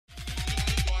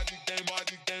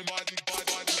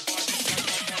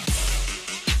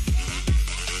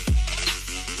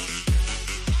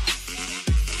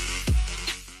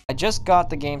I just got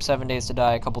the game 7 Days to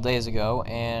Die a couple days ago,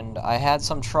 and I had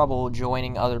some trouble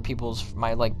joining other people's,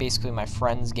 basically my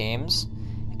friends' games,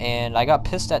 and I got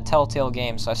pissed at Telltale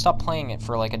Games, so I stopped playing it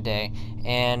for like a day,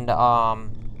 and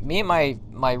me and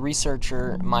my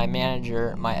researcher, my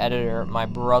manager, my editor, my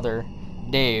brother,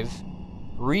 Dave,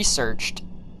 researched,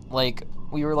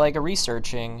 we were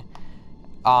researching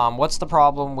what's the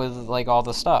problem with all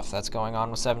the stuff that's going on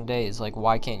with 7 Days?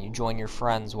 Why can't you join your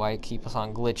friends? Why it keeps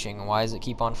on glitching? Why does it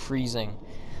keep on freezing?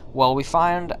 Well, we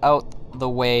found out the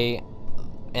way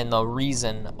and the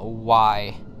reason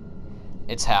why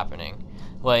it's happening.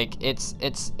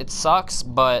 It sucks,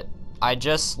 but I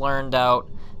just learned out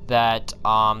that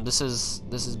this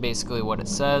is basically what it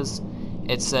says.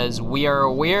 It says, we are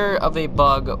aware of a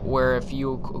bug where if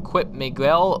you equip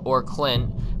Miguel or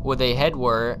Clint with a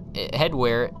headwear,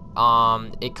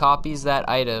 it copies that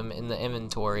item in the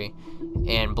inventory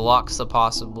and blocks the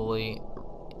possibility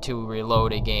to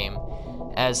reload a game.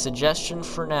 As suggestion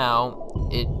for now,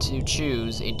 to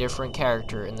choose a different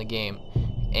character in the game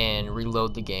and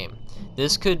reload the game.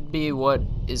 This could be what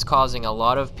is causing a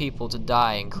lot of people to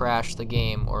die and crash the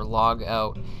game or log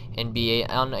out and be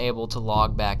unable to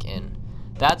log back in.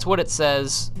 That's what it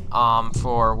says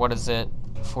for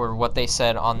what they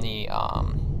said on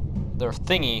their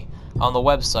thingy on the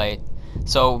website.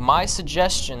 So my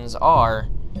suggestions are,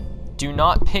 do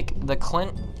not pick the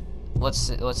Clint. I'm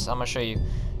gonna show you.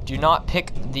 Do not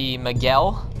pick the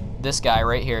Miguel, this guy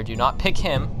right here. Do not pick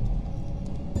him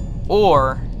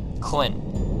or Clint.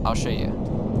 I'll show you.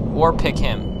 Or pick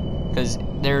him, because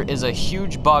there is a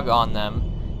huge bug on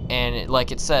them, and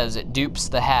like it says, it dupes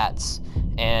the hats,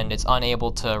 and it's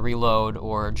unable to reload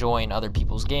or join other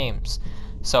people's games.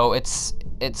 So it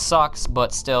sucks,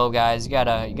 but still, guys, you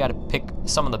gotta pick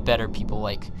some of the better people.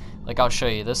 Like I'll show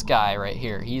you this guy right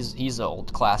here. He's the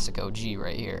old classic OG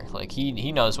right here.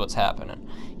 He knows what's happening.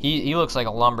 He looks like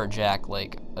a lumberjack,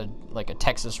 like a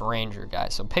Texas Ranger guy.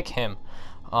 So pick him.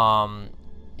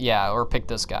 Yeah, or pick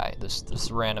this guy, this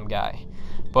random guy.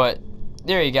 But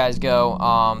there you guys go.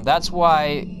 That's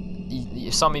why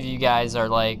some of you guys are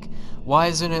like, why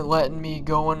isn't it letting me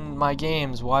go in my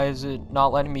games? Why is it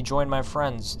not letting me join my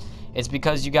friends? It's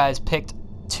because you guys picked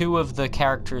two of the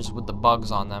characters with the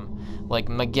bugs on them. Like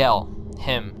Miguel,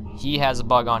 he has a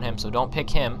bug on him, so don't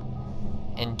pick him.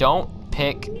 And don't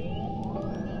pick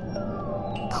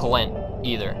Clint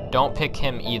either. Don't pick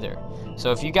him either.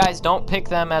 So if you guys don't pick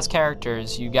them as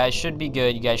characters, you guys should be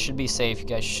good, you guys should be safe, you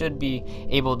guys should be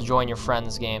able to join your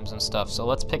friends' games and stuff. So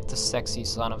let's pick the sexy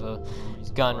son of a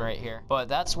gun right here. But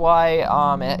that's why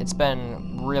it's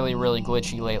been really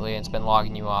glitchy lately. It's been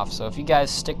logging you off. So if you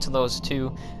guys stick to those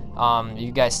two,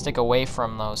 you guys stay away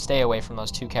from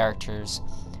those two characters,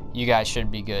 you guys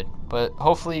should be good. But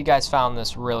hopefully you guys found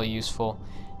this really useful,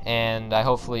 and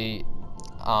hopefully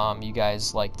you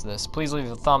guys liked this. Please leave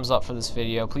a thumbs up for this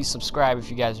video. Please subscribe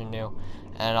if you guys are new,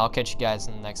 and I'll catch you guys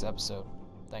in the next episode.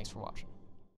 Thanks for watching.